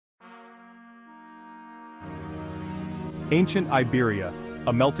Ancient Iberia,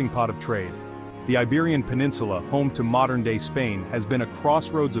 a melting pot of trade. The Iberian Peninsula, home to modern-day Spain, has been a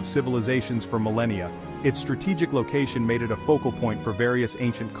crossroads of civilizations for millennia. Its strategic location made it a focal point for various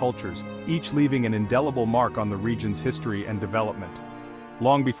ancient cultures, each leaving an indelible mark on the region's history and development.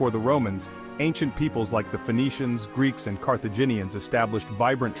 Long before the Romans, ancient peoples like the Phoenicians, Greeks, and Carthaginians established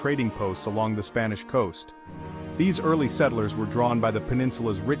vibrant trading posts along the Spanish coast. These early settlers were drawn by the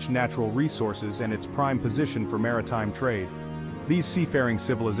peninsula's rich natural resources and its prime position for maritime trade. These seafaring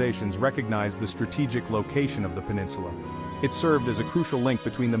civilizations recognized the strategic location of the peninsula. It served as a crucial link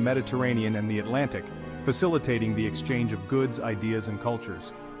between the Mediterranean and the Atlantic, facilitating the exchange of goods, ideas, and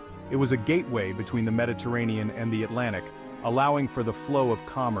cultures. It was a gateway between the Mediterranean and the Atlantic, allowing for the flow of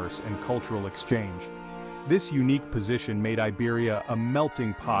commerce and cultural exchange. This unique position made Iberia a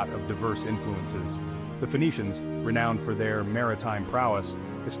melting pot of diverse influences. The Phoenicians, renowned for their maritime prowess,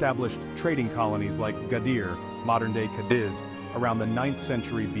 established trading colonies like Gadir, modern-day Cadiz, around the 9th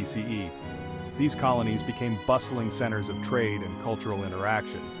century BCE. These colonies became bustling centers of trade and cultural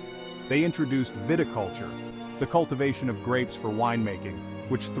interaction. They introduced viticulture, the cultivation of grapes for winemaking,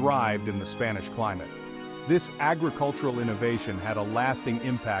 which thrived in the Spanish climate. This agricultural innovation had a lasting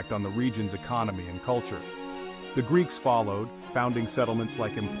impact on the region's economy and culture. The Greeks followed, founding settlements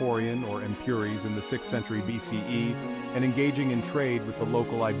like Emporion or Empures in the 6th century BCE and engaging in trade with the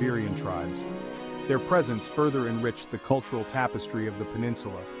local Iberian tribes. Their presence further enriched the cultural tapestry of the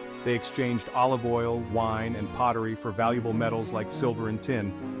peninsula. They exchanged olive oil, wine, and pottery for valuable metals like silver and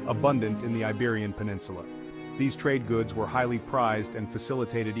tin, abundant in the Iberian Peninsula. These trade goods were highly prized and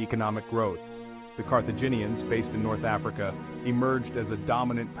facilitated economic growth. The Carthaginians, based in North Africa, emerged as a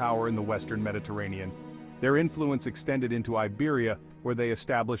dominant power in the Western Mediterranean. Their influence extended into Iberia, where they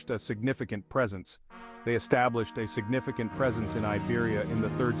established a significant presence. They established a significant presence in Iberia in the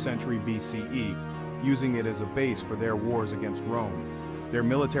 3rd century BCE, using it as a base for their wars against Rome. Their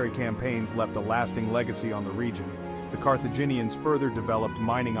military campaigns left a lasting legacy on the region. The Carthaginians further developed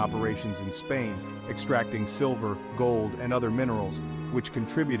mining operations in Spain, extracting silver, gold, and other minerals, which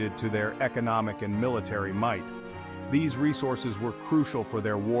contributed to their economic and military might. These resources were crucial for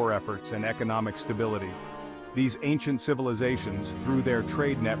their war efforts and economic stability. These ancient civilizations, through their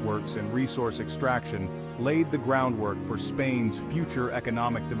trade networks and resource extraction, laid the groundwork for Spain's future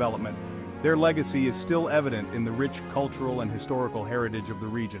economic development. Their legacy is still evident in the rich cultural and historical heritage of the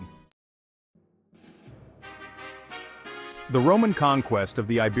region. The Roman conquest of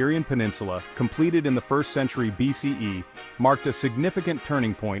the Iberian Peninsula, completed in the 1st century BCE, marked a significant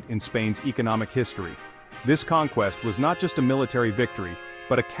turning point in Spain's economic history. This conquest was not just a military victory,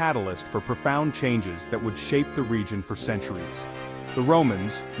 but a catalyst for profound changes that would shape the region for centuries. The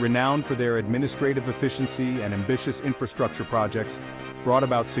Romans, renowned for their administrative efficiency and ambitious infrastructure projects, brought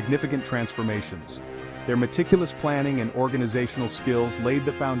about significant transformations. Their meticulous planning and organizational skills laid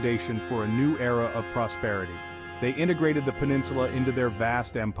the foundation for a new era of prosperity. They integrated the peninsula into their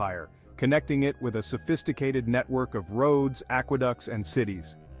vast empire, connecting it with a sophisticated network of roads, aqueducts, and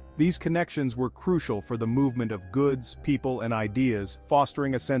cities. These connections were crucial for the movement of goods, people, and ideas,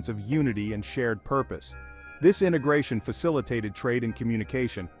 fostering a sense of unity and shared purpose. This integration facilitated trade and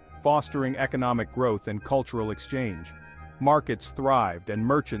communication, fostering economic growth and cultural exchange. Markets thrived and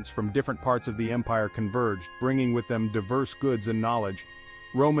merchants from different parts of the empire converged, bringing with them diverse goods and knowledge.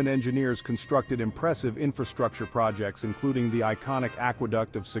 Roman engineers constructed impressive infrastructure projects, including the iconic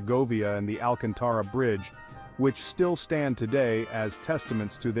aqueduct of Segovia and the Alcantara Bridge, which still stand today as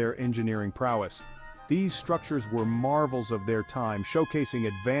testaments to their engineering prowess. These structures were marvels of their time, showcasing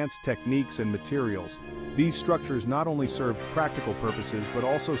advanced techniques and materials. These structures not only served practical purposes but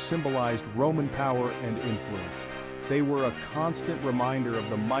also symbolized Roman power and influence. They were a constant reminder of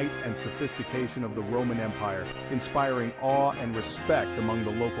the might and sophistication of the Roman Empire, inspiring awe and respect among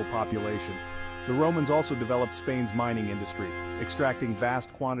the local population. The Romans also developed Spain's mining industry, extracting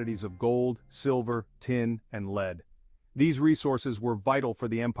vast quantities of gold, silver, tin, and lead. These resources were vital for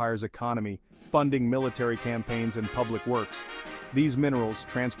the empire's economy, funding military campaigns and public works. These minerals,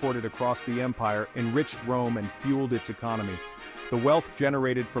 transported across the empire, enriched Rome and fueled its economy. The wealth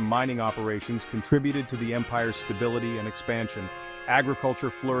generated from mining operations contributed to the empire's stability and expansion.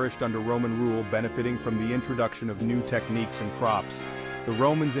 Agriculture flourished under Roman rule, benefiting from the introduction of new techniques and crops. The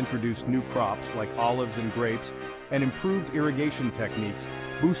Romans introduced new crops like olives and grapes and improved irrigation techniques,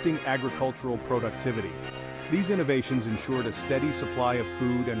 boosting agricultural productivity. These innovations ensured a steady supply of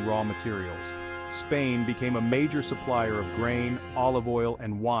food and raw materials. Spain became a major supplier of grain, olive oil,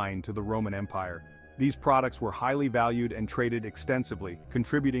 and wine to the Roman Empire. These products were highly valued and traded extensively,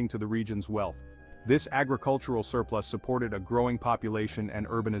 contributing to the region's wealth. This agricultural surplus supported a growing population and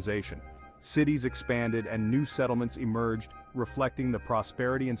urbanization. Cities expanded and new settlements emerged, reflecting the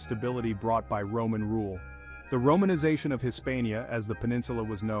prosperity and stability brought by Roman rule. The Romanization of Hispania, as the peninsula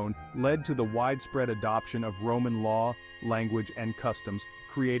was known, led to the widespread adoption of Roman law, language, and customs,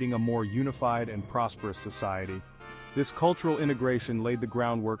 creating a more unified and prosperous society. This cultural integration laid the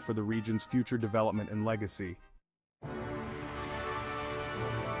groundwork for the region's future development and legacy.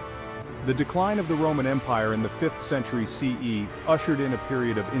 The decline of the Roman Empire in the 5th century CE ushered in a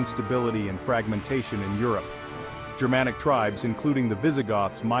period of instability and fragmentation in Europe. Germanic tribes, including the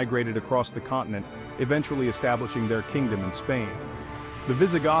Visigoths, migrated across the continent, eventually establishing their kingdom in Spain. The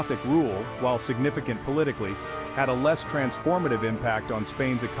Visigothic rule, while significant politically, had a less transformative impact on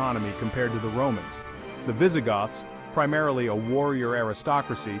Spain's economy compared to the Romans. The Visigoths, primarily a warrior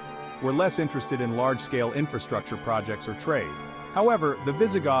aristocracy, were less interested in large-scale infrastructure projects or trade. However, the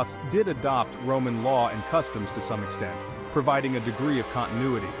Visigoths did adopt Roman law and customs to some extent, providing a degree of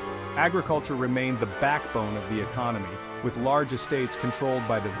continuity. Agriculture remained the backbone of the economy, with large estates controlled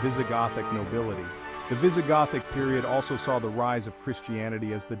by the Visigothic nobility. The Visigothic period also saw the rise of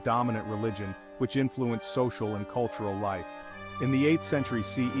Christianity as the dominant religion, which influenced social and cultural life. In the 8th century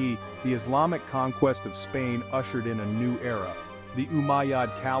CE, the Islamic conquest of Spain ushered in a new era. The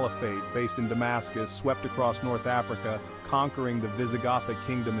Umayyad Caliphate, based in Damascus, swept across North Africa, conquering the Visigothic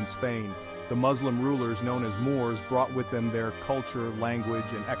kingdom in Spain. The Muslim rulers, known as Moors, brought with them their culture, language,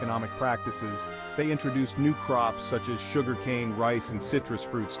 and economic practices. They introduced new crops such as sugarcane, rice, and citrus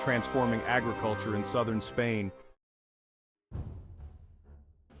fruits, transforming agriculture in southern Spain.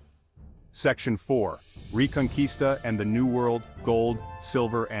 Section 4. Reconquista and the New World, Gold,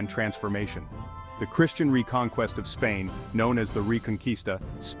 Silver, and Transformation. The Christian Reconquest of Spain, known as the Reconquista,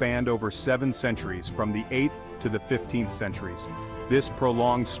 spanned over 7 centuries, from the 8th to the 15th centuries. This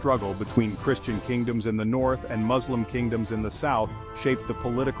prolonged struggle between Christian kingdoms in the north and Muslim kingdoms in the south shaped the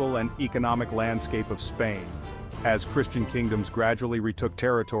political and economic landscape of Spain. As Christian kingdoms gradually retook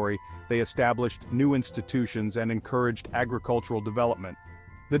territory, they established new institutions and encouraged agricultural development.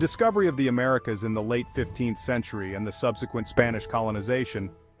 The discovery of the Americas in the late 15th century and the subsequent Spanish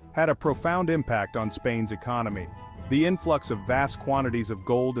colonization had a profound impact on Spain's economy. The influx of vast quantities of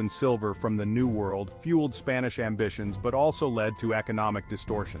gold and silver from the New World fueled Spanish ambitions but also led to economic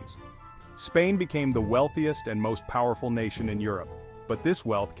distortions. Spain became the wealthiest and most powerful nation in Europe, but this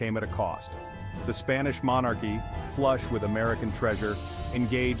wealth came at a cost. The Spanish monarchy, flush with American treasure,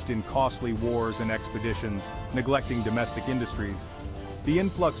 engaged in costly wars and expeditions, neglecting domestic industries. The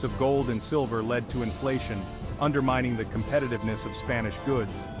influx of gold and silver led to inflation, undermining the competitiveness of Spanish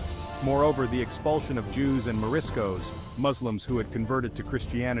goods. Moreover, the expulsion of Jews and Moriscos, Muslims who had converted to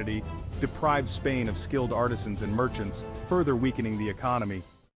Christianity, deprived Spain of skilled artisans and merchants, further weakening the economy.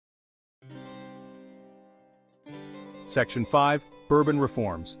 Section 5. Bourbon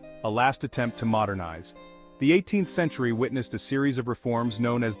Reforms, a last attempt to modernize. The 18th century witnessed a series of reforms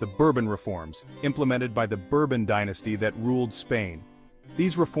known as the Bourbon Reforms, implemented by the Bourbon dynasty that ruled Spain.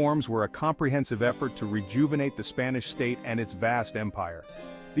 These reforms were a comprehensive effort to rejuvenate the Spanish state and its vast empire.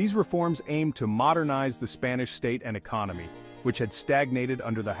 These reforms aimed to modernize the Spanish state and economy, which had stagnated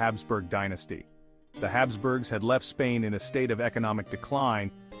under the Habsburg dynasty. The Habsburgs had left Spain in a state of economic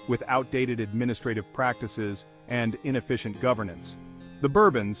decline, with outdated administrative practices and inefficient governance. The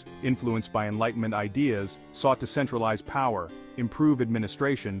Bourbons, influenced by Enlightenment ideas, sought to centralize power, improve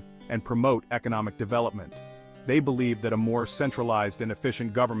administration, and promote economic development. They believed that a more centralized and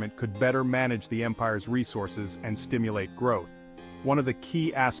efficient government could better manage the empire's resources and stimulate growth. One of the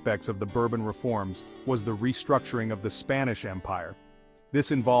key aspects of the Bourbon reforms was the restructuring of the Spanish Empire.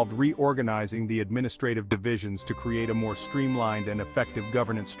 This involved reorganizing the administrative divisions to create a more streamlined and effective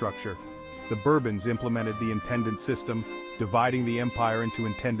governance structure. The Bourbons implemented the intendant system, dividing the empire into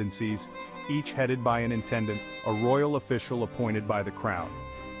intendancies, each headed by an intendant, a royal official appointed by the crown.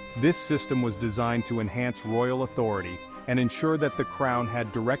 This system was designed to enhance royal authority and ensure that the crown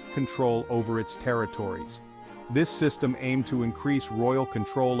had direct control over its territories. This system aimed to increase royal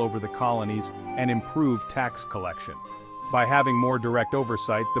control over the colonies and improve tax collection. By having more direct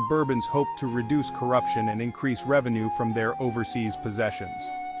oversight, the Bourbons hoped to reduce corruption and increase revenue from their overseas possessions.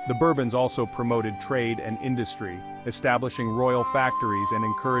 The Bourbons also promoted trade and industry, establishing royal factories and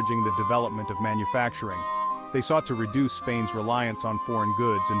encouraging the development of manufacturing. They sought to reduce Spain's reliance on foreign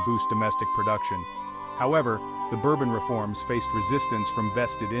goods and boost domestic production. However, the Bourbon reforms faced resistance from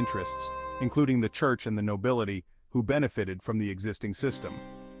vested interests, including the church and the nobility, who benefited from the existing system.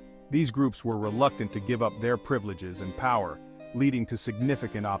 These groups were reluctant to give up their privileges and power, leading to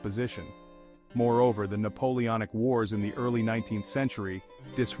significant opposition. Moreover, the Napoleonic Wars in the early 19th century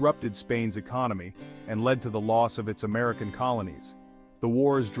disrupted Spain's economy and led to the loss of its American colonies. The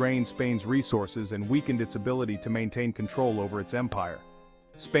wars drained Spain's resources and weakened its ability to maintain control over its empire.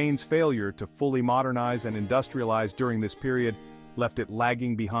 Spain's failure to fully modernize and industrialize during this period left it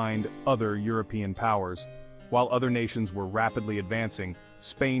lagging behind other European powers. While other nations were rapidly advancing,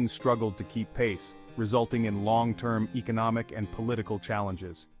 Spain struggled to keep pace, resulting in long-term economic and political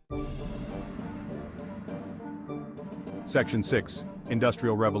challenges. Section 6.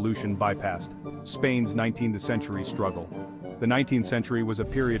 Industrial Revolution bypassed. Spain's 19th century struggle. The 19th century was a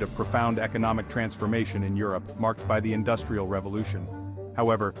period of profound economic transformation in Europe, marked by the Industrial Revolution.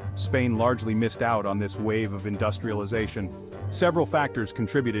 However, Spain largely missed out on this wave of industrialization. Several factors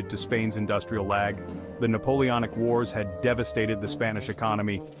contributed to Spain's industrial lag. The Napoleonic Wars had devastated the Spanish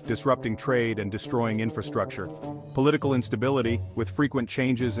economy, disrupting trade and destroying infrastructure. Political instability, with frequent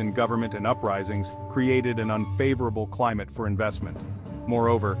changes in government and uprisings, created an unfavorable climate for investment.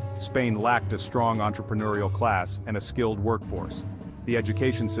 Moreover, Spain lacked a strong entrepreneurial class and a skilled workforce. The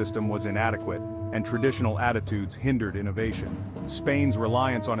education system was inadequate, and traditional attitudes hindered innovation. Spain's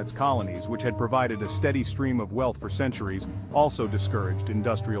reliance on its colonies, which had provided a steady stream of wealth for centuries, also discouraged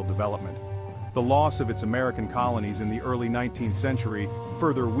industrial development. The loss of its American colonies in the early 19th century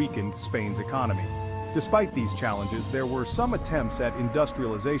further weakened Spain's economy. Despite these challenges, there were some attempts at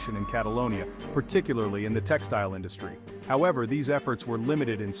industrialization in Catalonia, particularly in the textile industry. However, these efforts were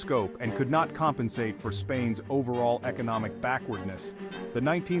limited in scope and could not compensate for Spain's overall economic backwardness. The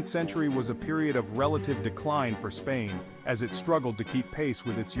 19th century was a period of relative decline for Spain, as it struggled to keep pace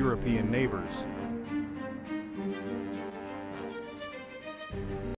with its European neighbors.